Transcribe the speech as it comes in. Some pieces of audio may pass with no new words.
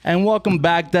And welcome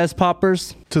back, Desk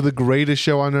Poppers, to the greatest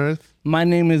show on earth. My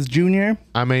name is Junior.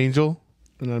 I'm Angel.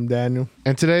 And I'm Daniel.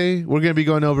 And today we're going to be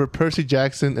going over Percy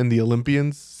Jackson and the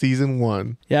Olympians season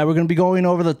 1. Yeah, we're going to be going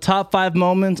over the top 5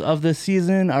 moments of this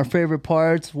season, our favorite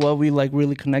parts, what we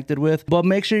really connected with. But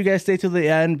make sure you guys stay to the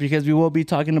end because we will be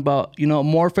talking about,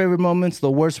 more favorite moments, the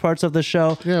worst parts of the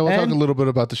show. Yeah, we'll talk a little bit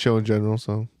about the show in general.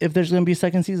 So if there's going to be a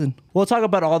second season, we'll talk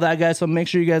about all that, guys. So make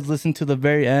sure you guys listen to the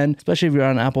very end, especially if you're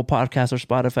on Apple Podcasts or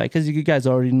Spotify, because you guys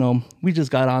already know we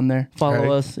just got on there.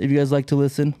 Follow us if you guys like to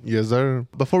listen. Yes, sir.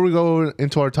 Before we go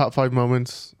into our top 5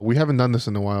 moments, we haven't done this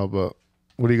in a while, but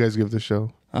what do you guys give this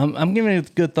show? I'm giving it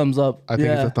a good thumbs up. I think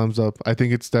it's a thumbs up. I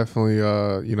think it's definitely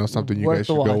something you guys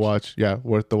should go watch. Yeah,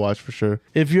 worth the watch for sure.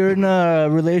 If you're in a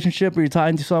relationship or you're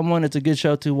talking to someone, it's a good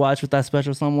show to watch with that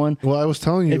special someone. Well, I was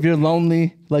telling you, if you're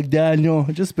lonely like Daniel,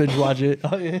 just binge watch it.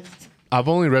 Oh, yeah. I've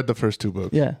only read the first 2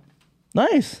 books. Yeah.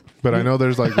 Nice. But I know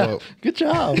there's good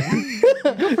job.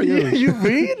 Good for you. You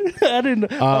read? I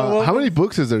didn't know. How many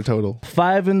books is there total?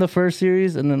 5 in the first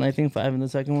series, and then I think 5 in the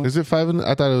second one. Is it 5?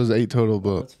 I thought it was 8 total,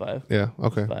 but it's 5. Yeah.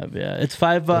 Okay. It's 5. Yeah, it's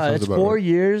 5. It's 4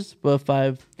 years, but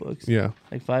 5 books. Yeah,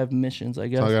 like 5 missions, I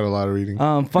guess. So I got a lot of reading.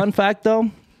 Fun fact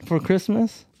though, for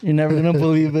Christmas, you're never gonna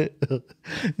believe it.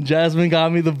 Jasmine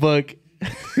got me the book.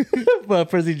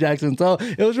 But Percy Jackson. So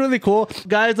it was really cool.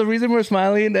 Guys, the reason we're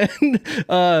smiling, and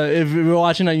if you're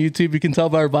watching on YouTube, you can tell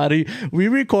by our body, we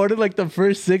recorded the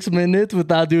first 6 minutes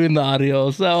without doing the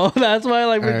audio. So that's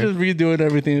why we're just redoing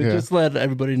everything. Yeah. Just let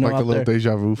everybody know. A little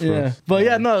deja vu for us. But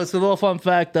it's a little fun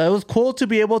fact. It was cool to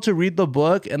be able to read the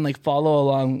book and follow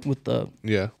along with the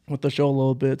show a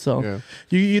little bit. So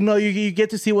you get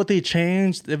to see what they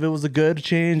changed, if it was a good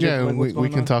change. Yeah, we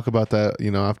can talk about that,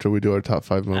 after we do our top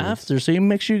 5 moments. So you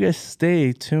make sure you guys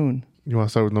stay tuned. You want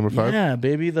to start with number 5? Yeah,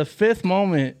 baby. The 5th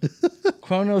moment,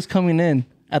 Chronos coming in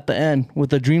at the end with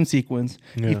the dream sequence.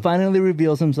 Yeah. He finally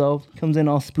reveals himself, comes in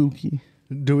all spooky.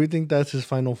 Do we think that's his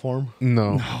final form?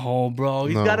 No, bro.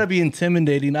 He's got to be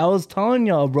intimidating. I was telling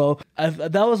y'all, bro.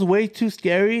 That was way too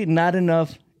scary, not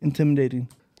enough intimidating.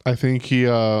 I think he,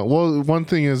 one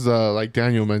thing is, like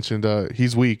Daniel mentioned,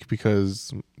 he's weak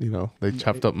because, they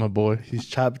chopped up my boy. He's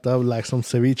chopped up like some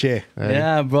ceviche. Hey.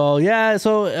 Yeah, bro. Yeah,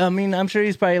 so, I'm sure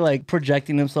he's probably,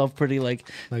 projecting himself pretty, like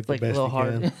a little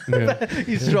hard. Yeah.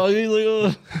 He's strong.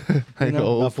 He's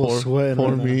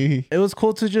for me. It was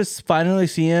cool to just finally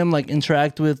see him,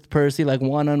 interact with Percy,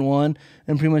 one-on-one,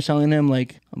 and pretty much telling him,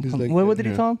 what did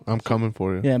he tell him? I'm coming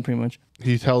for you. Yeah, pretty much.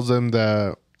 He tells him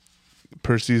that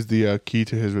Percy's the key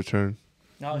to his return.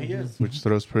 Oh, he is. Which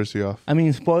throws Percy off. I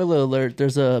mean, spoiler alert,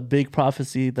 there's a big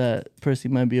prophecy that Percy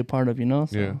might be a part of, So.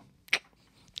 Yeah.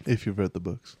 If you've read the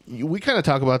books. We kind of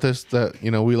talk about this, that,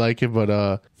 we like it,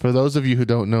 but for those of you who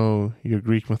don't know your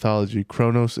Greek mythology,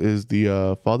 Kronos is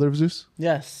the father of Zeus?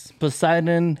 Yes.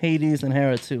 Poseidon, Hades, and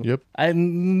Hera, too. Yep. I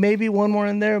maybe one more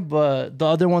in there, but the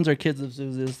other ones are kids of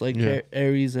Zeus,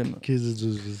 Ares and kids of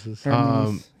Zeus.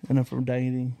 Hermes and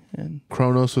Aphrodite. And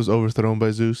Kronos was overthrown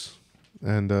by Zeus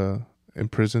and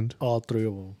imprisoned. All 3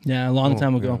 of them. Yeah, a long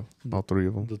time ago. Yeah. All 3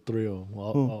 of them. The 3 of them.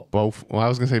 Both. Well, I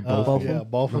was going to say both. Yeah,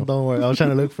 both of them. Don't worry. I was trying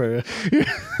to look for it.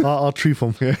 All 3 of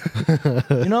them. Yeah.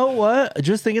 You know what?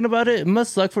 Just thinking about it, it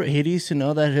must suck for Hades to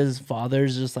know that his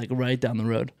father's just right down the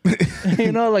road.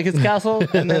 His castle,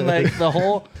 and then the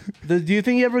whole. Do you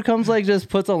think he ever comes just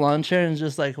puts a lawn chair and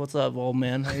just what's up, old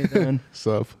man? How you doing?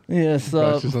 Sup? Yeah, sup?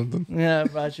 Brought you something? Yeah,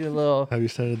 brought you a little. Have you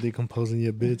started decomposing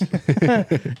your bitch?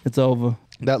 It's over.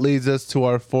 That leads us to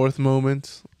our 4th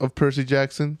moment of Percy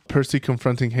Jackson. Percy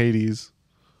confronting Hades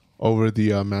over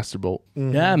the Master Bolt.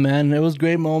 Mm-hmm. Yeah, man. It was a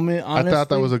great moment. Honestly, I thought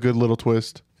that was a good little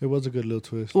twist. It was a good little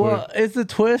twist. Well, it's a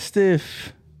twist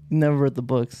if you never read the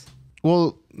books.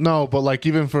 Well, no, but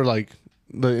even for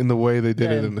in the way they did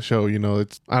it in the show,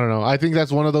 it's, I don't know. I think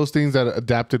that's one of those things that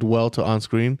adapted well to on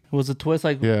screen. Was a twist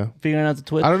figuring out the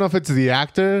twist? I don't know if it's the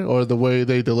actor or the way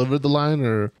they delivered the line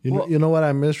or... You know what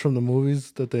I missed from the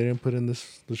movies that they didn't put in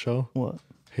the show? What?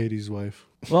 Hades' wife.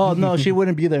 Well, no, she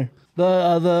wouldn't be there.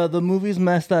 The movies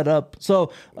messed that up.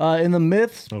 So in the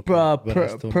myths,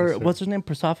 what's her name?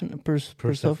 Persephone.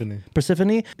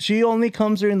 She only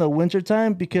comes during the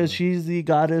wintertime because she's the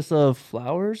goddess of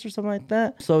flowers or something like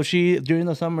that. So during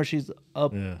the summer she's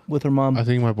up with her mom. I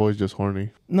think my boy's just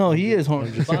horny. No, he is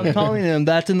horny. I'm telling him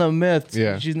that's in the myths.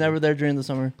 Yeah. She's never there during the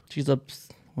summer. She's up.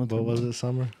 What was it,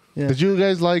 summer? Yeah. Did you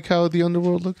guys like how the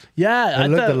underworld looked? Yeah, it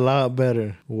looked a lot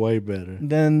better, way better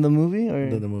than the movie.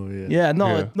 Than the movie, yeah.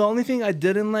 The only thing I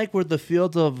didn't like were the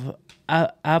fields of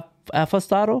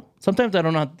Afastaro. Sometimes I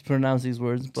don't know how to pronounce these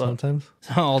words, but sometimes,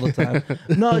 all the time.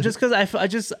 No, just because I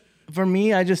just for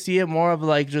me, I just see it more of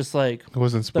like just like It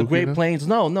wasn't the spooky. Great enough? Plains.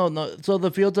 No. So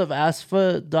the fields of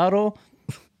asphodel.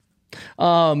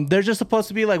 They're just supposed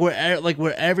to be like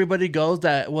where everybody goes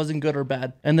that wasn't good or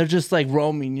bad, and they're just like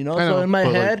roaming, you know. I So know, in my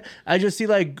but, like- head, I just see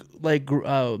like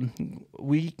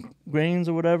wheat grains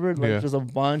or whatever, like Yeah. just a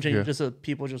bunch, and Yeah. just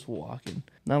people just walking,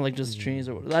 not like just trees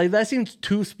or like that seems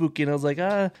too spooky. And I was like,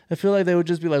 I feel like they would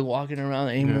just be like walking around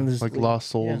Yeah, aimlessly, like lost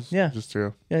souls. Yeah. Just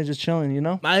Yeah, just chilling, you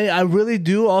know? I really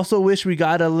do also wish we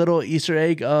got a little Easter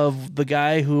egg of the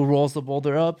guy who rolls the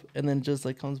boulder up and then just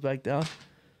like comes back down.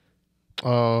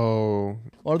 Oh,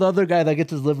 Or the other guy that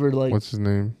gets his liver like what's his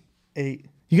name? ate.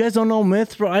 You guys don't know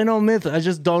myths, bro? I know myths. I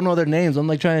just don't know their names. I'm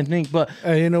like trying to think, but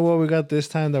You know what we got this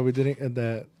time that we didn't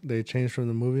that they changed from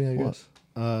the movie? I What? guess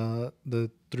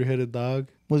the 3-headed dog.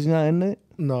 was he not in it?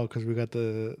 No, because we got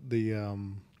the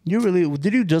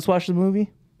Did you just watch the movie?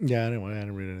 yeah. I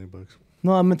didn't read any books.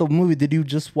 No, I meant the movie. Did you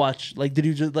just watch? Like, did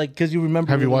you just like because you remember?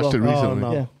 Have you really watched well. it recently?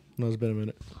 Oh, no. Yeah. No, it's been a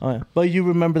minute. Oh yeah, but you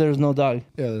remember there was no dog.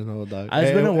 Yeah, there's no dog.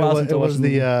 It's been a while since I it watched was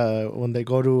the the when they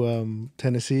go to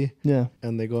Tennessee Yeah.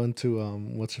 and they go into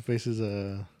what's her face's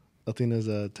Athena's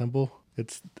temple.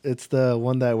 It's the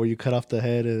one that where you cut off the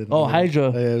head and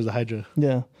Hydra. Yeah, it was a Hydra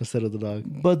Yeah, instead of the dog.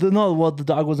 but the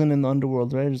dog wasn't in the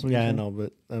underworld, right? Is what you're Yeah, I saying? know,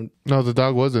 but No, the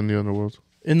dog was in the underworld.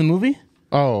 In the movie?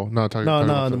 Oh no, talking no,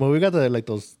 about the movie we got the like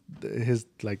those his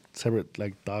like separate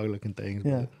like dog looking things.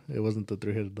 Yeah. But it wasn't the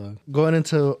 3-headed dog. Going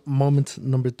into moment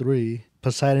number 3,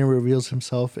 Poseidon reveals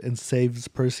himself and saves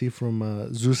Percy from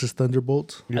Zeus's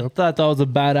thunderbolt. I thought that was a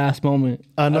badass moment.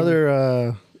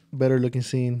 Another better looking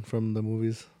scene from the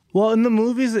movies. Well, in the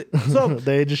movies, so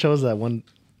They just shows that one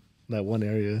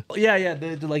area. yeah,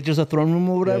 they like just a throne room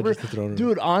or whatever. just a throne room.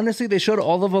 Dude, honestly, they showed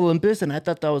all of Olympus, and I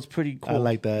thought that was pretty cool. I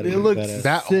like that. It It was looked badass.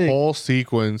 That sick. whole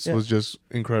sequence Yeah. was just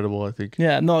incredible. I think.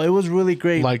 Yeah, no, it was really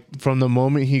great. Like from the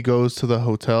moment he goes to the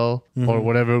hotel or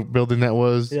whatever building that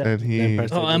was, Yeah. and he Empire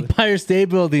State Oh, Building. Empire State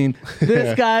Building.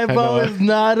 This guy, bro, know. is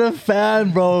not a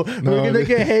fan, bro. We're gonna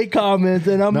get hate comments,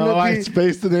 and I'm no, gonna I be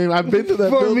spaced the name. I've been to that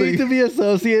for building. me to be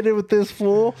associated with this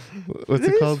fool. What's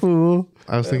it This called? fool.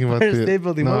 I was thinking about Empire the State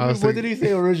Building. No, What did he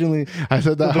say originally? I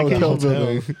said that vacation hotel hotel.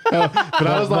 building, but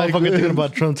I was like, fucking thinking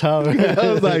about Trump Tower.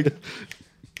 I was like,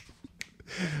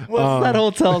 What's that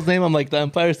hotel's name? I'm like the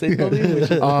Empire State Building. Which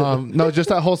is, no, just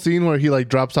that whole scene where he like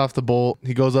drops off the bolt.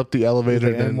 He goes up the elevator,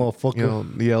 He's like, and "Motherfucker." you know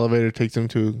the elevator takes him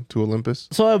to Olympus.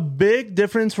 So a big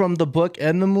difference from the book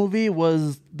and the movie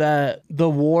was that the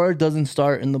war doesn't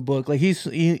start in the book. Like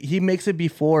he makes it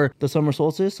before the summer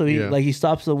solstice, so he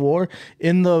stops the war.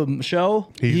 In the show,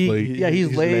 He's late. Yeah, he's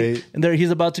He's late, late. and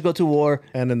he's about to go to war.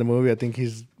 And in the movie, I think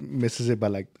he's misses it by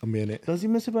like a minute. Does he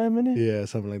miss it by a minute? Yeah,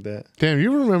 something like that. Damn,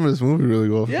 you remember this movie really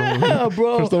well. For Yeah, someone,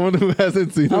 bro. For someone who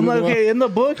hasn't seen it. I'm in a like, while. okay, in the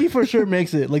book, he for sure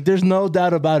makes it. Like, there's no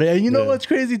doubt about it. And you know Yeah. what's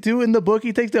crazy too? In the book,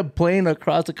 he takes a plane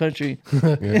across the country.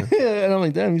 Yeah. And I'm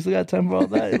like, damn, you still got time for all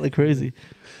that? Like crazy.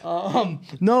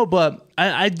 No, but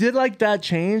I did like that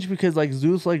change because like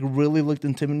Zeus like really looked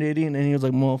intimidating, and he was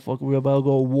like, motherfucker, we're about to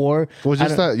go to war. Well, I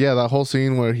just don't- that whole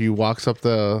scene where he walks up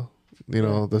the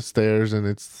stairs, and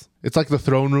it's like the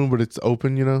throne room, but it's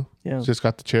open. Yeah. It's just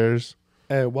got the chairs.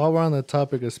 Hey, while we're on the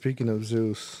topic of speaking of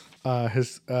Zeus,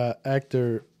 his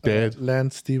actor Dead.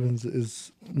 Lance Stevens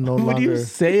is no What do you longer.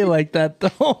 say like that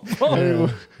though, bro?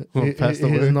 Well, passed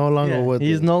away. He's no longer Yeah, with.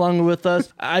 he's us. no longer with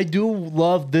us. I do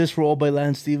love this role by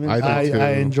Lance Stevens. I did too. I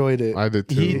enjoyed it. I did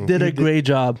too. He did a great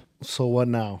job. So what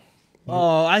now?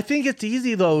 Oh, I think it's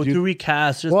easy though to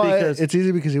recast just Well, because. it's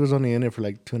easy because he was only in it for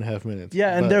like 2.5 minutes.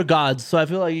 Yeah, and But they're gods, so I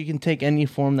feel like you can take any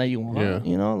form that you want. Yeah.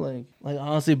 You know, like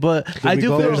honestly, but I we do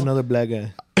go with feel another black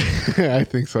guy. I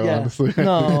think so, yeah, honestly.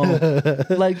 no,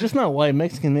 like just not white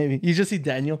Mexican maybe. You just see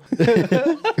Daniel.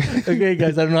 Okay,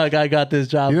 guys, I don't know how I got this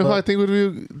job. You know who I but think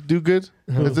would do good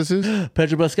as this is?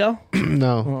 Pedro Pascal.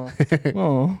 No.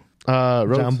 Oh,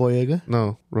 Rhodes. John Boyega.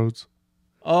 No, Rhodes.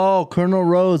 oh, Colonel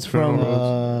Rhodes from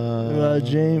Colonel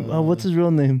James. What's his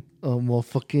real name?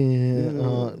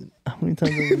 Motherfucking. How many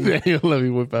times? Have we- Daniel, let me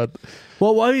whip out.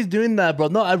 Well, while he's doing that, bro,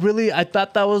 no, I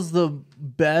thought that was the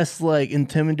best, like,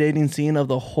 intimidating scene of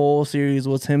the whole series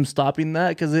was him stopping that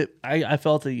because I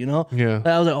felt it, you know? Yeah.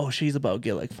 I was like, oh, she's about to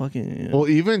get, like, fucking. You know? Well,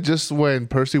 even just when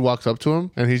Percy walks up to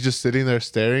him and he's just sitting there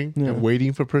staring Yeah. and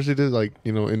waiting for Percy to, like,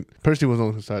 and Percy was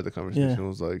on his side of the conversation. Yeah.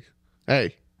 Was like,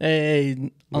 hey,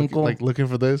 Hey, uncle. like looking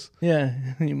for this? Yeah.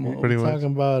 Pretty much. Talking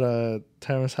about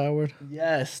Terrence Howard.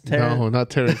 Yes, Terrence. No,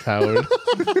 not Terrence Howard.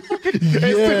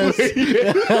 Yes.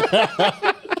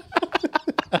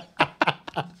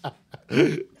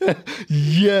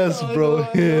 Yes, bro.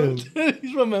 Him.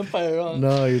 He's from Empire, huh?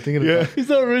 No, you're thinking Yeah. of He's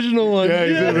the original one. Yeah,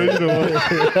 he's the original one.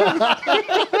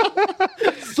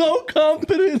 So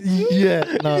confident. Yeah.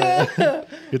 No,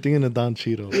 you're thinking of Don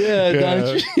Cheeto. Yeah, Yeah. Don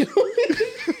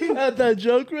Cheeto. Had that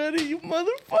joke ready, you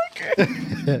motherfucker.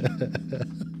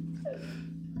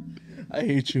 I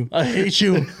hate you. I hate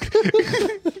you.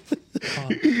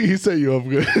 He set you up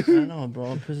good. I know,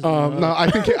 bro. No,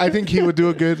 I think he would do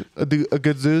a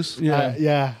good Zeus. Yeah.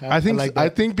 Yeah. I think like I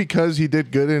that. think because he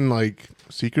did good in like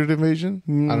Secret Invasion.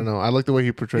 I don't know. I like the way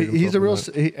he portrayed himself. He's a in real.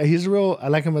 that. He's a real. I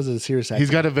like him as a serious actor. He's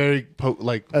got a very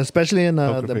Especially in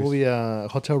Poker the face. movie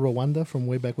Hotel Rwanda from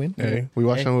way back when. Hey, we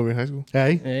watched that movie in high school.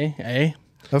 Hey. Hey.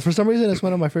 For some reason, it's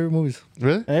one of my favorite movies.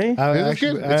 Really? Hey. It's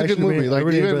good. It's a good movie. I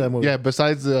really enjoy that movie. Yeah,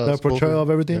 besides The portrayal of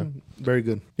Yeah. everything, very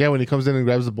good. Yeah, when he comes in and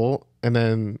grabs the bolt, and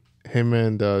then him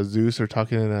and Zeus are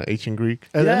talking in ancient Greek.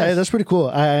 And Yes. that's pretty cool.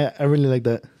 I really like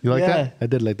that. You like Yeah. that? I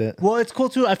did like that. Well, it's cool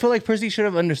too. I feel like Percy should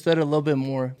have understood a little bit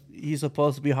more. He's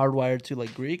supposed to be hardwired to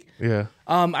like Greek. Yeah.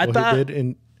 I Well, thought he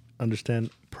did understand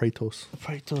Praetos.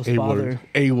 Praetos A father. word.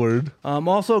 A word.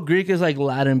 Also Greek is like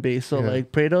Latin based, so Yeah.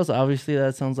 like Praetos, obviously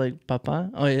that sounds like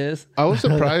Papa. Oh, it is. I was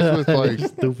surprised with like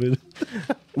Stupid.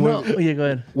 No, yeah, go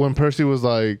ahead. when Percy was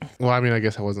like, well, I mean, I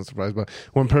guess I wasn't surprised, but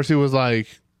when Percy was like,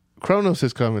 Kronos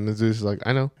is coming, and Zeus is like,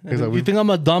 I know. He's like, You think I'm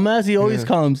a dumbass? He always Yeah.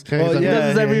 comes. Yeah, he's He like,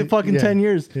 does this every fucking 10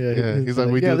 years. Yeah, he's like,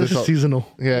 we do this this is all- seasonal.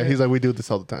 Yeah, he's like, we do this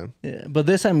all the time. Yeah, but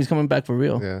this time he's coming back for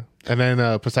real. Yeah. And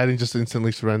then Poseidon just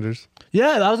instantly surrenders.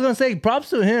 Yeah, I was gonna say props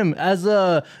to him. As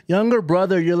a younger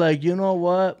brother, you're like, you know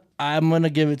what? I'm gonna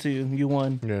give it to you. You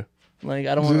won. Yeah. Like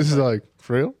I don't want Zeus is to. like,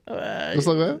 for real? Just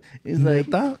like that? He's like,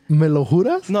 ¿Neta? ¿Me lo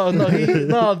juras? no,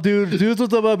 dude. Dude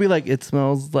was about to be like, it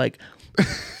smells like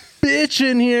bitch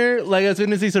in here. Like as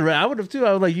soon as he said, I would have too.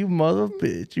 I was like, you mother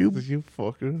bitch, you. You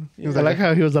fucker. He I was like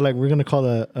how he was like, we're going to call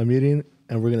a meeting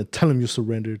and we're going to tell him you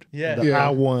surrendered. Yeah. That Yeah. I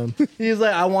won. He's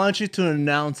like, I want you to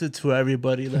announce it to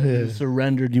everybody that you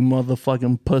surrendered, you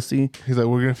motherfucking pussy. He's like,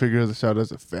 we're gonna figure this out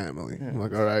as a family. I'm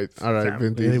like, all right,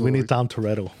 Vin Diesel. we need Tom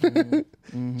Toretto.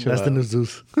 Chill That's the out. new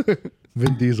Zeus.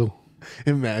 Vin Diesel.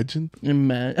 Imagine.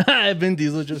 Man, Vin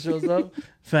Diesel just shows up.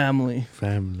 Family.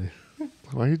 Family.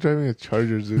 Why are you driving a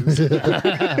Charger, Zeus?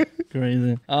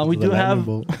 Crazy. We The do have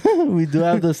lightning bolt. we do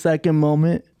have the second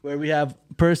moment where we have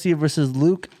Percy versus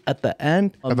Luke at the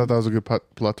end. I thought that was a good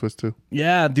plot twist too.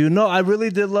 Yeah, dude. No, I really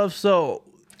did love so.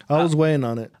 I was weighing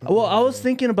on it. Well, I was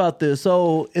thinking about this.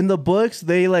 So in the books,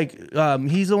 they like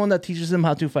he's the one that teaches him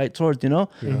how to fight swords. You know,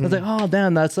 I was like, oh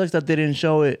damn, that sucks that they didn't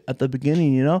show it at the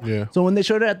beginning. You know, Yeah. So when they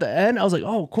showed it at the end, I was like,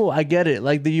 oh cool, I get it.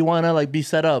 Like, do you want to like be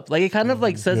set up? Like it kind of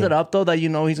like sets it up though that you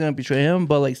know he's gonna betray him,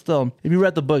 but like still, if you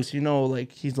read the books, you know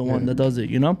like he's the one that does it.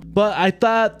 You know. But I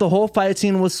thought the whole fight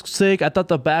scene was sick. I thought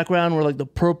the background were like the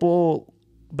purple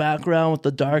background with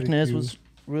the darkness was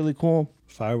really cool.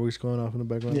 Fireworks going off in the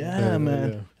background. Yeah,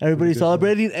 man. yeah. Everybody's Pretty good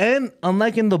celebrating. And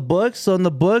unlike in the books, so in the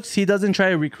books, he doesn't try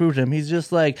to recruit him. He's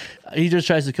just like, he just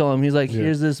tries to kill him. He's like,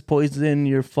 here's this poison.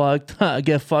 You're fucked.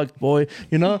 Get fucked, boy.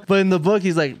 You know? But in the book,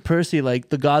 he's like, Percy, like,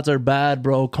 the gods are bad,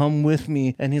 bro. Come with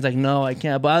me. And he's like, no, I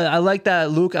can't. But I like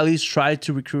that Luke at least tried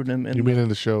to recruit him You mean in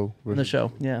the show? in the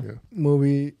show. Yeah.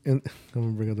 Movie, and I'm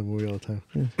gonna bring up the movie all the time.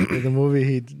 In the movie,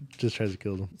 he just tries to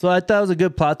kill them. So I thought it was a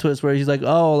good plot twist where he's like,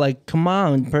 oh, like, come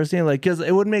on, Percy. Like, because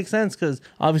it would make sense because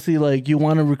obviously, like, you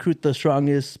want to recruit the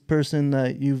strongest person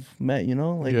that you've met, you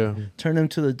know? Like, turn him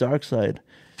to the dark side.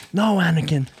 No,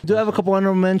 Anakin. Do have a couple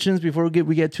honorable mentions before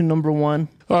we get to number one.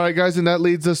 All right, guys, and that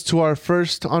leads us to our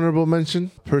first honorable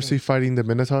mention: Percy fighting the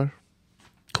Minotaur.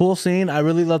 Cool scene. I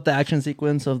really love the action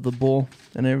sequence of the bull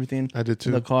and everything. I did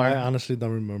too. The I car. honestly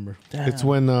don't remember. It's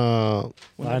when I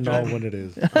know what it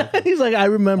is. He's like, I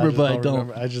remember, just but I don't.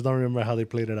 remember. I just don't remember how they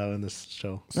played it out in this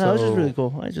show. No, it was just So- really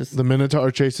cool. I just the Minotaur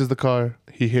chases the car.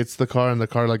 He hits the car, and the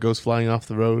car like goes flying off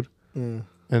the road.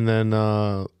 And then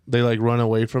they like run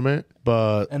away from it,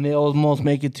 but and they almost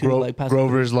make it to like past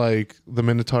Grover's like, the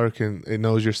Minotaur it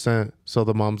knows your scent, so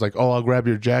the mom's like, oh, I'll grab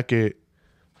your jacket,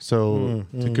 so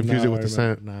to confuse it with the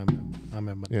scent. Nah, I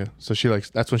remember. Yeah, so she like,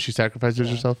 that's when she sacrifices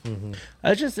herself.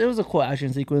 It was a cool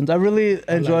action sequence. I really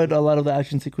enjoyed a lot of the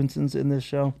action sequences in this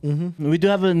show. We do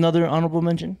have another honorable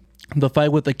mention. The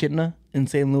fight with Echidna in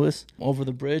St. Louis over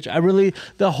the bridge.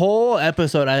 The whole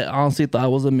episode, I honestly thought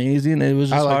was amazing. It was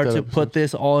just liked hard that to episode. put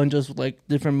this all in just like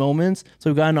different moments.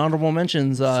 So we got an honorable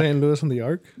mentions. St. Louis and the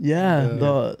Ark.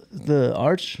 The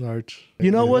arch. Arch.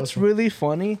 You know Yeah, what's awesome. really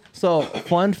funny? So,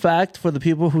 fun fact for the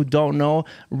people who don't know,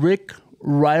 Rick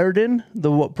Riordan,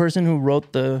 the person who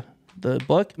wrote the the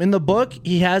book. In the book,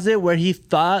 he has it where he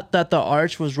thought that the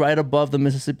arch was right above the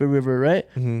Mississippi River, right?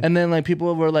 And then like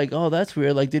people were like, "Oh, that's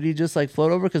weird. Like, did he just like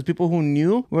float over?" Because people who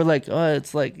knew were like, "Oh,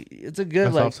 it's like it's a good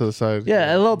That's like off to the side.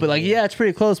 yeah, a little bit. Like, yeah, it's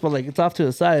pretty close, but like it's off to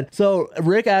the side." So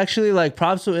Rick actually like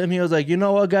props to him. He was like, "You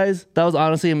know what, guys? That was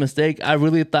honestly a mistake. I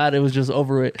really thought it was just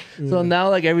over it." So now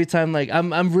like every time like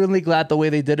I'm really glad the way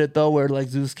they did it though, where like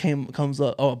Zeus comes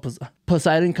up. Oh,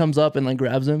 Poseidon comes up and like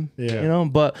grabs him. Yeah. You know,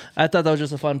 but I thought that was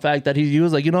just a fun fact that he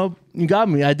was like, "You know, you got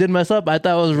me. I did mess up. I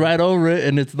thought it was right over it,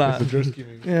 and it's not."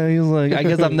 Yeah, he was like, "I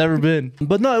guess I've never been."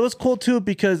 But no, it was cool too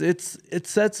because it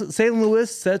sets St.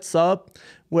 Louis sets up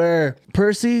where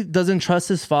Percy doesn't trust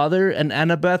his father and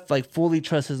Annabeth like fully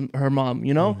trusts her mom,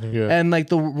 you know? Yeah. And like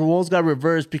the roles got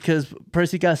reversed because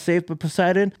Percy got saved by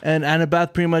Poseidon and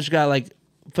Annabeth pretty much got like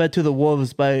fed to the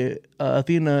wolves by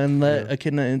Athena and let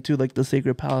Echidna into like the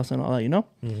sacred palace and all that, you know?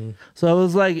 So it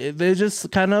was like they just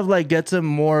kind of like gets them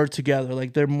more together,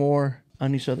 like they're more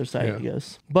on each other's side, I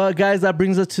guess. But guys, that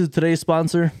brings us to today's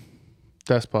sponsor.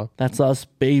 Despot. That's us,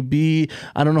 baby.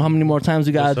 I don't know how many more times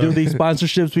we gotta do these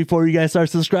sponsorships before you guys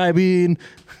start subscribing.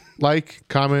 Like,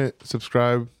 comment,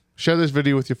 subscribe. Share this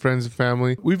video with your friends and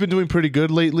family. We've been doing pretty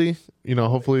good lately. You know,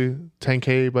 hopefully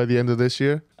 10K by the end of this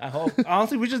year. I hope.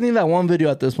 Honestly, we just need that one video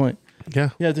at this point. Yeah.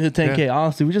 Yeah, to hit 10K.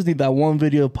 Honestly, we just need that one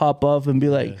video pop up and be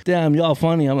like, "Damn, y'all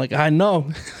funny." I'm like, I know.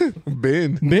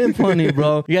 Been funny,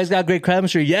 bro. You guys got great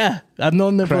chemistry. Yeah. I've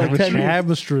known them for like 10 years.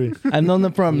 Chemistry. I've known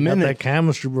them for a Got minute. that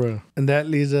chemistry, bro. And that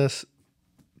leads us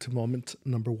to moment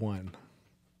number 1.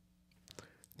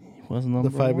 Was number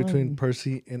The fight one. between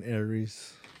Percy and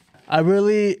Ares. I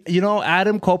really,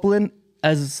 Adam Copeland,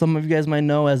 as some of you guys might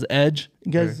know as Edge.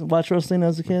 You guys watch wrestling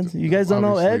as a kid? You guys don't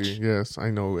know Obviously, Edge? Yes,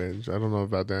 I know Edge. I don't know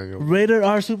about Daniel. Rated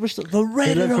R superstar. The They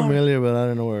rated look R. familiar, but I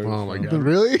don't know where it Oh was my from. god,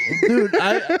 really? Dude,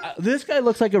 this guy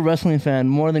looks like a wrestling fan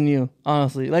more than you,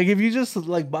 honestly. Like, if you just,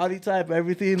 like, body type,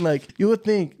 everything, like, you would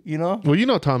think, you know? Well, you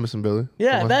know Thomas and Billy.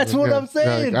 Yeah, Come on. that's what I'm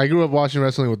saying. I grew up watching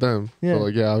wrestling with them. Yeah. So,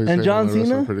 like, yeah, obviously. And I John know they're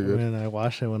wrestling Cena? pretty good. Man, I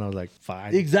watched it when I was like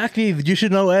 5. Exactly. You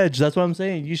should know Edge. That's what I'm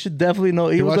saying. You should definitely know.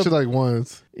 You watched it like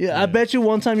once. I bet you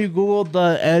one time you Googled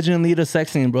the Edge and Lita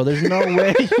sex scene, bro. There's no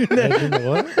way you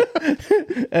know.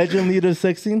 What? Edge and Lita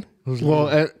sex scene?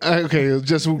 Well, okay,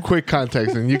 just quick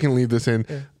context, and you can leave this in.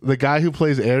 The guy who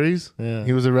plays Ares,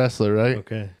 he was a wrestler, right?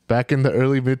 Okay. Back in the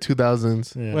early mid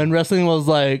 2000s, Yeah. When wrestling was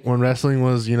like... when wrestling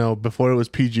was, before it was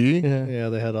PG. Yeah. Yeah,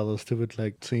 they had all those stupid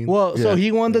like scenes. Well, so Yeah.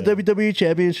 he won the WWE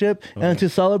Championship, and to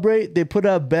celebrate, they put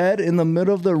a bed in the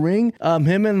middle of the ring.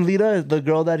 Him and Lita, the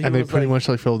girl that he And they was pretty like... much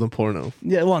like filmed in porno.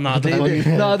 Yeah, well, no,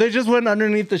 they just went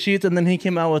underneath the sheets, and then he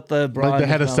came out with the bra. Like they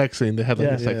and had a stuff. sex scene. They had like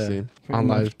Yeah. a sex Yeah. scene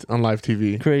Pretty on live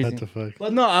TV. Crazy. What the fuck?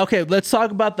 But no, okay, let's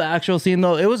talk about the actual scene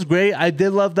though. It was great. I did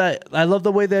love that. I love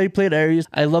the way that he played Ares.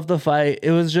 I love the fight.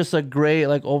 It was just a great,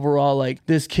 like, overall, like,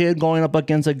 this kid going up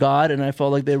against a god, and I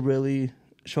felt like they really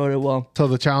showed it well. So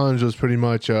the challenge was pretty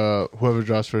much whoever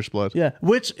draws first blood. Yeah,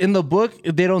 which in the book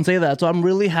they don't say that, so I'm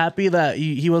really happy that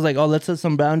he was like, "Oh, let's set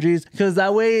some boundaries," because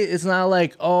that way it's not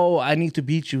like, "Oh, I need to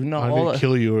beat you." No, I didn't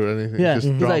kill you or anything. Yeah, Just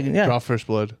he's draw, like, yeah. draw first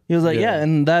blood. he was like, Yeah. yeah,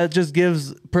 and that just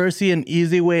gives Percy an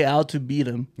easy way out to beat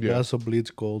him. He Yeah. also bleeds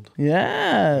gold.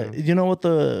 Yeah, you know what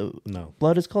the No.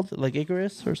 blood is called? Like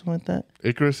Icarus or something like that.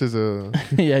 Icarus is a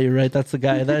Yeah, you're right. That's the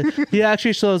guy. That he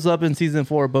actually shows up in season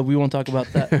 4, but we won't talk about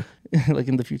that like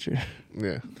in the future.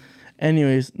 yeah.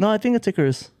 Anyways, no, I think it's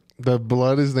Icarus. The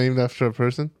blood is named after a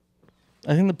person.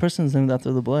 I think the person's named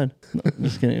after the blood. No,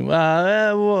 just kidding.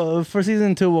 Well, for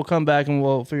season 2, we'll come back and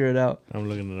we'll figure it out. I'm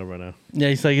looking it up right now. Yeah,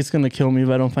 he's like, it's gonna kill me if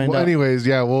I don't find Well, out. anyways,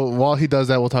 yeah. Well, while he does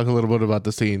that, we'll talk a little bit about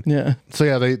the scene. Yeah, So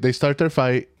yeah, they start their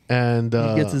fight and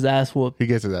he gets his ass whooped he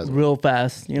gets his ass. real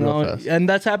fast. You Real know, fast. and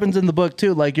that happens in the book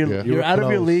too. Like you're Yeah. you're out of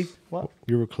your Close. league. What?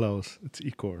 You were close. It's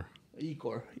Icor.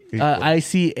 Icor.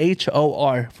 Icor.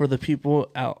 ICHOR for the people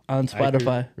out on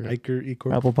Spotify,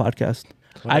 Icor. Apple Podcast.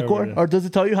 Whatever Icor, it is. or does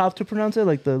it tell you how to pronounce it?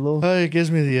 Like the little It gives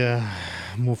me the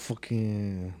more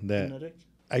fucking that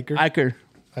Iker. Iker.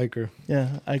 Iker.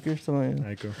 Yeah, Iker. Something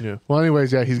like that. Iker. Yeah. Well,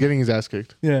 anyways, yeah, he's getting his ass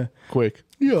kicked Yeah. quick.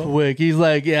 Quick. He's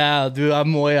like, yeah, dude,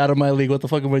 I'm way out of my league. What the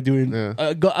fuck am I doing?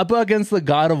 Yeah. Go up against the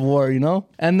god of war, you know?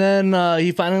 And then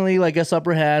he finally like gets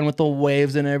upper hand with the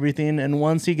waves and everything. And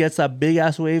once he gets that big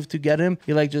ass wave to get him,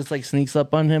 he like just like sneaks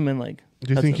up on him and like. Do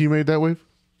you that's think it. he made that wave,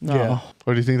 No. Yeah.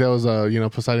 or do you think that was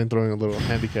Poseidon throwing a little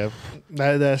handicap?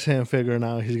 That's him figuring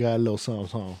out he's got a little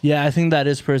something. Yeah, I think that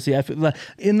is Percy. I feel like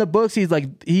in the books he's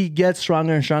like he gets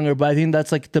stronger and stronger, but I think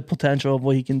that's like the potential of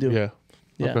what he can do. Yeah.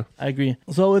 Yeah, Okay. I agree.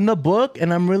 So in the book,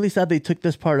 and I'm really sad they took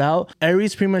this part out,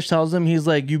 Ares pretty much tells him, he's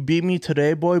like, you beat me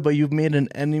today, boy, but you've made an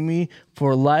enemy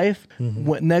for life.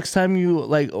 Next time you,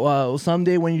 like,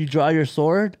 someday when you draw your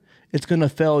sword, it's gonna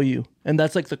fail you. And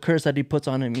that's like the curse that he puts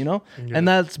on him, you know? Yeah. And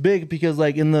that's big because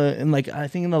like I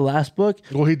think in the last book.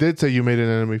 Well, he did say you made an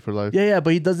enemy for life. Yeah,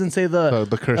 but he doesn't say the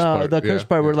curse part. The curse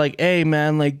part where like, hey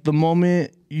man, like the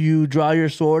moment you draw your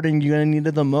sword and you're gonna need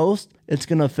it the most, it's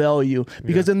gonna fail you.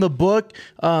 Because in the book,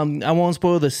 I won't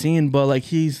spoil the scene, but like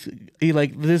he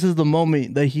like this is the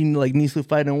moment that he like needs to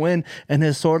fight and win, and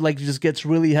his sword like just gets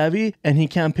really heavy and he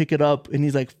can't pick it up, and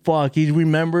he's like fuck. He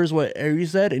remembers what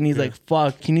Ares said, and he's like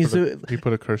fuck. He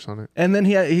put a curse on it, and then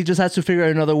he just has to figure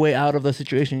out another way out of the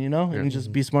situation, you know, and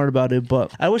just be smart about it.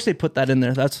 But I wish they put that in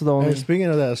there. That's the only. Hey, speaking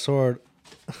of that sword,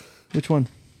 which one?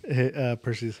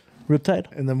 Percy's.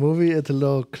 Riptide? In the movie, it's a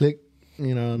little click,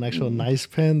 you know, an actual nice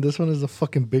pen. This one is a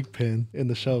fucking big pen in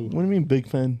the show. What do you mean big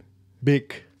pen?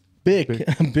 Big. Big.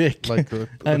 Like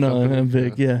I know, I'm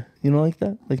big, yeah. You don't like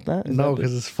that? Like that? No,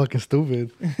 because it's fucking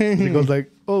stupid. It goes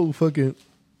like, oh, fucking,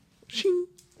 shing.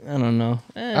 I don't know.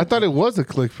 I thought it was a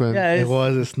click pen. Yeah, it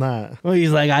was. It's not. Well,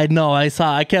 he's like, I know. I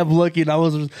saw. I kept looking. I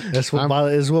was. That's what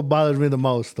bothers me the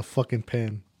most. The fucking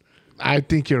pen. I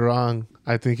think you're wrong.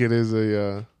 I think it is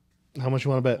a. How much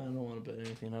you want to bet? I don't want to bet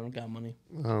anything. I don't got money.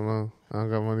 I don't know. I don't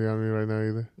got money on me right now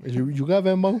either. You got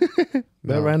Venmo?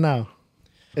 Bet right now.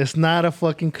 It's not a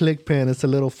fucking click pen. It's a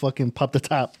little fucking pop the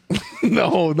top.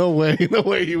 No way. No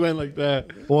way he went like that.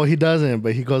 Well, he doesn't,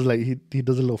 but he goes like, he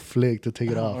does a little flick to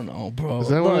take it off. I don't know, bro. Is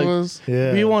that what it was?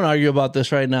 Yeah. We won't argue about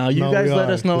this right now. You guys let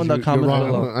us know in the comments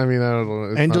below. I mean, I don't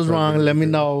know. Angel's wrong. Let me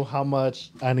know how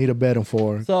much I need to bet him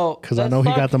for. So, because I know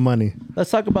he got the money.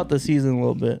 Let's talk about the season a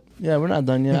little bit. Yeah, we're not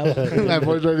done yet. That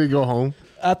boy's ready to go home.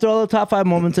 After all the top 5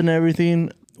 moments and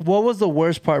everything, what was the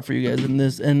worst part for you guys in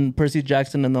this, and Percy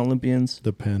Jackson and the Olympians?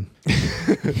 The pen.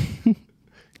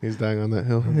 He's dying on that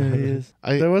hill. Yeah, he is.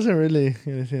 There wasn't really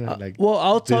anything like. Well,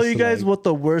 I'll tell you guys what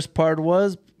the worst part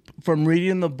was from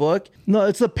reading the book. No,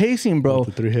 it's the pacing, bro.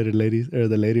 The 3-headed ladies, or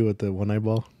the lady with the one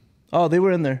eyeball. Oh, they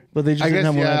were in there, but they just didn't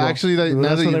have one eyeball. Actually,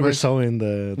 that's when they were sewing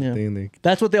the thing.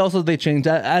 That's what they changed.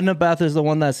 Annabeth is the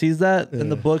one that sees that. In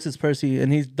the books, it's Percy,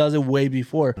 and he does it way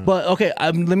before. But okay,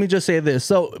 let me just say this.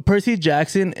 So Percy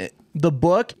Jackson, the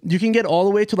book, you can get all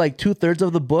the way to like 2/3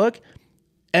 of the book,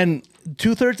 and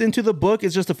 2/3 into the book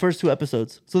is just the first 2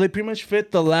 episodes. So they pretty much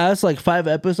fit the last like 5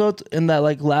 episodes in that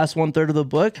like last 1/3 of the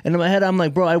book. And in my head, I'm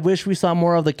like, bro, I wish we saw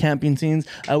more of the camping scenes.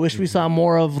 I wish we saw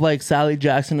more of like Sally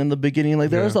Jackson in the beginning.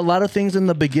 Like there was a lot of things in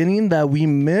the beginning that we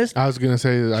missed. I was gonna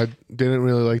say I didn't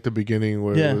really like the beginning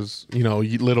where it was, you know,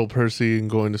 little Percy and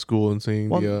going to school and seeing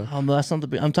that's not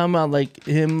I'm talking about like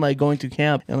him like going to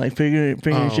camp and like figuring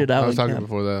shit out. I was talking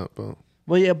before that, but.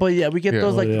 But yeah, we get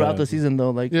those like throughout the season though.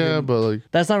 Like but like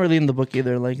that's not really in the book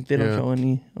either. Like they don't show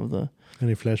any of the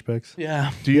flashbacks.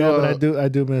 Yeah. But I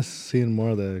do miss seeing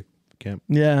more of the camp.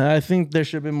 Yeah, I think there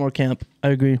should have been more camp. I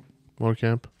agree. More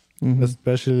camp. Mm-hmm.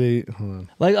 Especially hold on.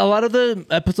 Like a lot of the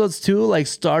episodes too, like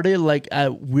started like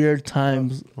at weird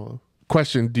times.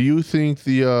 Question: do you think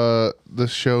the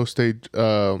show stayed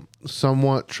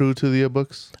somewhat true to the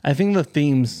books? I think the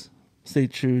themes stay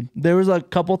true. There was a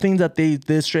couple things that they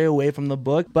did stray away from the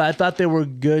book, but I thought they were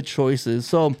good choices.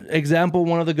 So, example,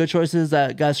 one of the good choices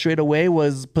that got straight away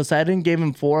was Poseidon gave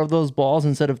him 4 of those balls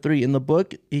instead of 3. In the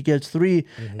book, he gets 3,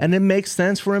 and it makes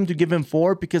sense for him to give him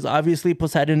 4 because obviously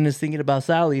Poseidon is thinking about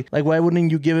Sally. Like, why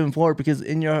wouldn't you give him 4? Because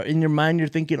in your mind, you're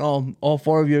thinking, oh, all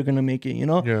 4 of you are gonna make it, you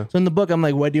know? Yeah. So in the book, I'm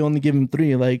like, why do you only give him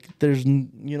 3? Like, there's,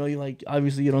 you know, you like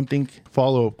obviously you don't think.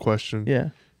 Follow-up question. Yeah.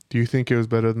 Do you think it was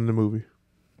better than the movie?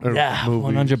 Yeah,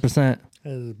 100%.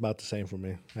 It's about the same for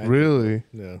me. Really?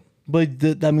 Yeah. But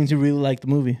that means you really like the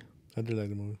movie. I did like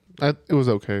the movie. It was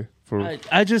okay.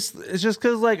 It's just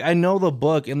because like I know the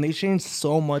book and they changed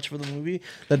so much for the movie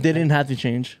that they didn't have to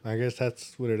change. I guess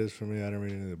that's what it is for me. I don't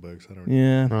read any of the books.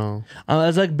 Yeah. No. I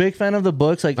was like big fan of the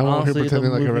books. Like I'm honestly,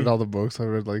 pretending like I read all the books. I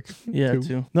read like 2.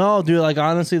 Too. No, dude. Like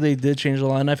honestly, they did change a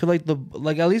lot. And I feel like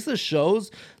at least the shows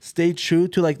stayed true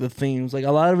to like the themes. Like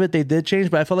a lot of it they did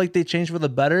change, but I felt like they changed for the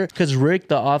better because Rick,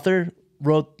 the author,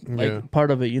 wrote like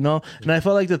part of it, you know. And I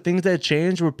felt like the things that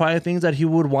changed were probably things that he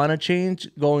would want to change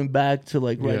going back to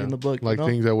like writing the book, like you know?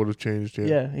 things that would have changed.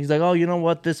 He's like, oh, you know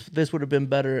what, this would have been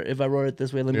better if I wrote it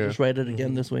this way. Let me just write it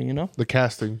again this way, you know. The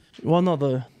casting. Well,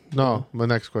 no, my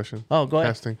next question. Oh, go ahead.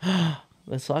 Casting.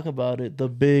 Let's talk about it. The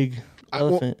big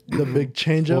elephant. The big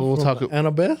change up. We'll talk.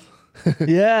 Annabeth.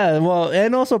 Yeah, well,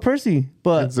 and also Percy,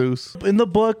 but and Zeus. In the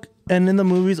book and in the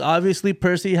movies, obviously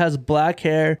Percy has black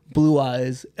hair, blue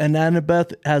eyes, and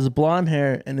Annabeth has blonde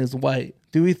hair and is white.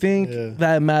 Do we think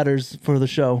that matters for the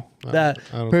show? That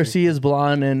Percy is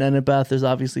blonde and Annabeth is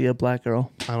obviously a black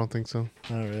girl. I don't think so.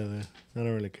 Not really. I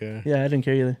don't really care. Yeah, I didn't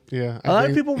care either. Yeah. A lot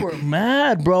of people were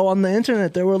mad, bro, on the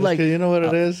internet. They were like, you know what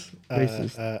it is?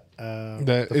 racist.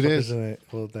 That it is.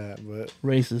 Well, that, but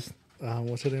racist.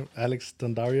 what's her name? Alex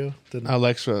Dondario?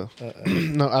 Alexa.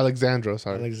 No, Alexandra,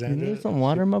 sorry. You Alexandra? need some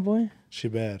water, my boy? She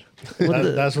bad.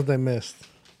 the- That's what they missed.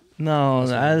 No,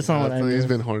 that's not what I He's mean.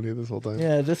 been horny this whole time.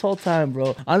 Yeah, this whole time,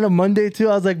 bro. On a Monday, too,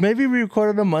 I was like, maybe we record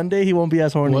on a Monday, he won't be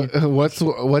as horny.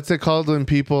 What's it called when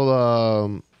people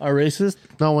Are racist?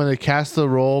 no, when they cast the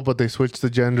role but they switch the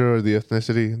gender or the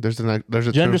ethnicity? There's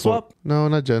a Gender term for swap? it. No,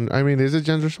 not gender. I mean, is it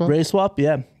gender swap? Race swap?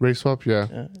 Yeah. Race swap, yeah.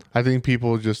 Yeah. I think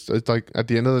people just, it's like at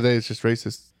the end of the day, it's just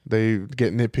racist. They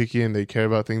get nitpicky and they care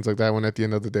about things like that when at the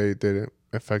end of the day it didn't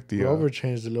affect the. Grover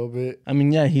changed a little bit. I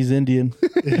mean, yeah, he's Indian.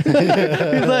 he's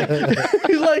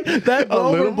like that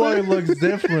Grover little boy bit? looks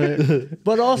different.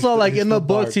 But also, like in the still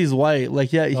books, dark. he's white.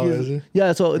 Like, yeah, is he?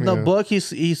 yeah. So in the Yeah. book,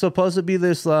 he's supposed to be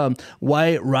this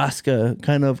white Raska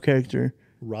kind of character.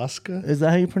 Raska? Is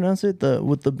that how you pronounce it? The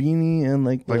with the beanie and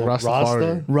like like the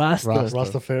Rastafari. Rasta. Rasta.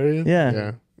 Rastafarian? Yeah.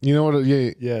 Yeah. You know what?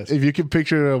 Yeah. Yes. If you can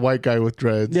picture a white guy with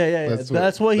dreads. Yeah.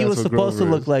 That's what he was supposed to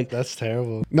Grover look is. like. That's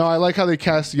terrible. No, I like how they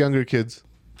cast younger kids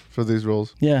for these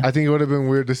roles. Yeah. I think it would have been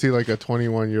weird to see like a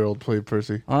 21-year-old play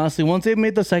Percy. Honestly, once they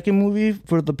made the second movie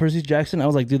for the Percy Jackson, I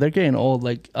was like, dude, they're getting old.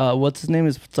 Like, what's his name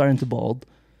is starting to bald.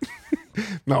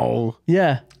 No.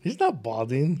 Yeah. He's not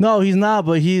balding. No, he's not,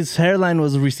 but his hairline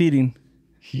was receding.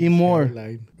 More.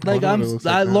 Hairline. Like I wonder what it looks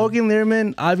like now. Logan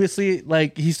Lerman, obviously,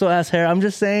 like he still has hair. I'm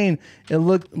just saying, it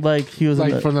looked like he was in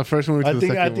Like the- from the first movie to I the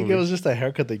think second movie. it was just a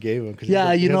haircut they gave him. 'Cause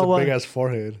Yeah, he you has know a what? big ass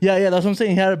forehead. yeah, that's what I'm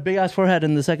saying. He had a big ass forehead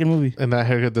in the second movie. And that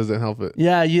haircut doesn't help it.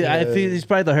 Yeah, I Yeah. think it's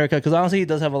probably the haircut because honestly, he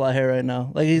does have a lot of hair right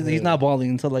now. Like he's not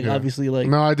balding, so like Yeah. obviously like.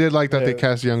 No, I did like that they Yeah.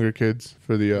 cast younger kids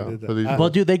for the did that. for these.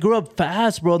 But dude, they grew up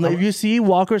fast, bro. Like, if you see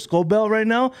Walker Scobell right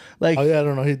now, like Oh, yeah, I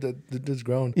don't know. He did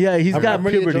grown. yeah, he's got I'm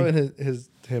really puberty enjoying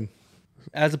him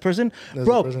as a person, as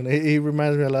bro. a person. He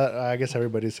reminds me a lot. I guess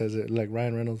everybody says it, like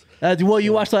Ryan Reynolds. Well,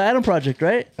 you watched the Adam Project,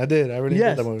 right? I did. I really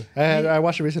Yes. did that movie. I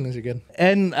watched it recently again.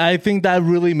 And I think that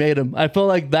really made him. I feel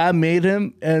like that made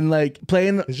him, and like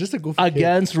playing He's just a goofy kid.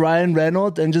 against Ryan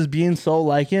Reynolds and just being so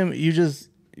like him,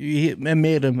 it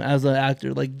made him as an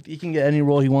actor. Like he can get any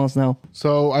role he wants now.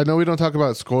 So I know we don't talk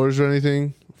about scores or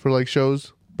anything for like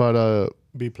shows, but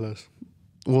B plus.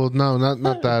 well, no,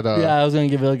 not that. Yeah, I was gonna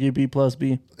give it like a B plus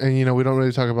B. And you know, we don't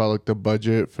really talk about like the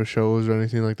budget for shows or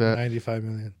anything like that. 95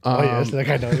 million. Oh yes, like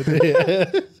I know.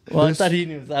 Yeah. Well, I thought he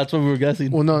knew. That's what we were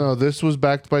guessing. Well, no, this was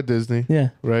backed by Disney, Yeah,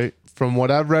 right? From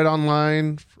what I've read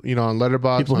online, you know, on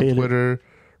Letterboxd, People on hate it. Twitter,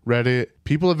 Reddit,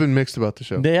 people have been mixed about the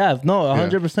show. they have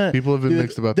 100%. People have been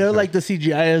mixed about the They're show. like the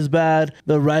CGI is bad,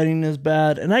 the writing is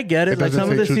bad, and I get it. It Like doesn't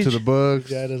some of stay the true to the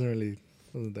books. Yeah, it doesn't really.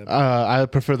 Wasn't that bad. I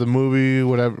prefer the movie,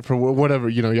 whatever,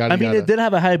 you know, yada I mean, yada. it did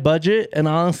have a high budget, and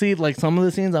honestly, like some of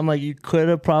the scenes, I'm like, you could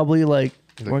have probably like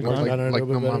worked on. Done it a like little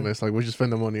no bit better. mames, like we just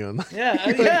spend the money on.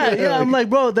 Yeah. I'm like,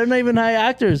 bro, they're not even high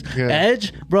actors. Yeah.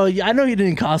 Edge, bro, I know he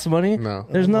didn't cost money. No.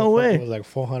 There's no It way. was like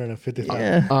 450,000.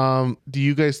 Yeah. Do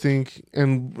you guys think?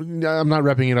 And I'm not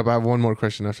wrapping it up. I have one more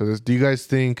question after this. Do you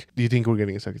think we're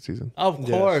getting a second season? Of Yes.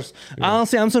 course.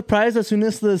 Honestly, I'm surprised as soon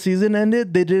as the season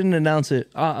ended, they didn't announce it.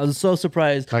 I was so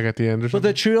surprised. Like at the end or But something?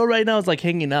 the trio right now is like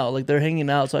hanging out. Like they're hanging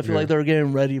out. So I feel Yeah. like they're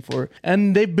getting ready for it.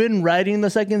 And they've been writing the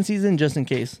second season just in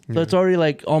case. So it's already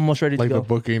like almost ready like to the go.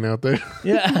 booking out there.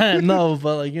 Yeah, no,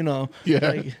 but like, you know. Yeah.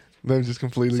 Like, Them just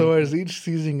completely. So is each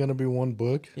season gonna be one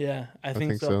book? yeah, I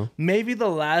think, think so. so. Maybe the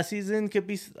last season could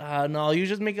be. No, you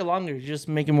just make it longer. You just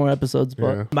make it more episodes.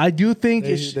 But Yeah. I do think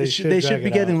They they should should drag be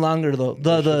it getting out. longer though. They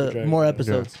should be The dragging more it out.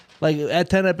 episodes, like at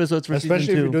 10 episodes for Especially if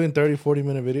season you're 2. doing 30,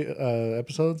 40-minute video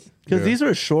episodes. Because Yeah. these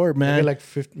are short, Make man. it like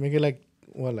 50, make it like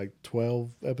what, like 12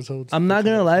 episodes. I'm not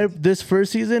 15 gonna lie. episodes? This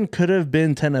first season could have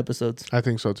been 10 episodes I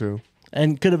think so too.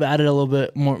 and could have added a little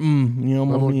bit more. A little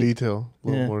more meat. detail, a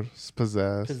little Yeah. more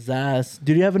pizzazz. Pizzazz.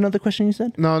 Did you have another question? You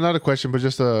said. No, not a question, but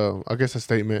just I guess a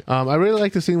statement. I really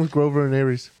like the scene with Grover and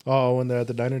Aries Oh, when they're at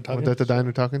the diner when talking. they're at the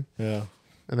diner talking, Yeah.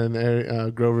 and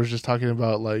then Grover's just talking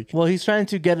about like. Well, he's trying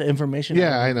to get information.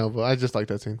 Yeah, out. I know, but I just like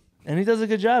that scene. And he does a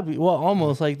good job. Well,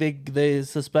 almost like they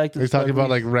suspect. He's talking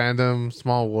about like random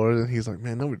small wars, and he's like,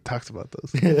 "Man, nobody talks about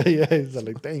those." Yeah. He's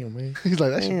like, damn, man. He's like,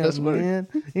 "That's your best Damn, work." man.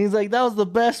 He's like, that was the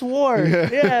best war.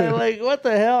 Yeah, like what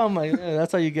the hell? I'm like, yeah,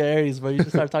 that's how you get Aries, but you just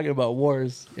start talking about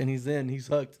wars, and he's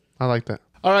hooked. I like that.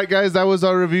 All right, guys, that was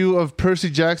our review of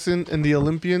Percy Jackson and the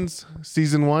Olympians,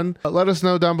 season 1. Let us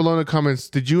know down below in the comments.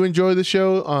 Did you enjoy the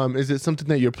show? Is it something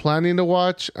that you're planning to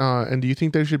watch? And do you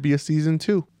think there should be a season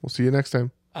 2? We'll see you next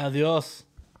time. Adios.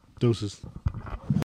 Deuces.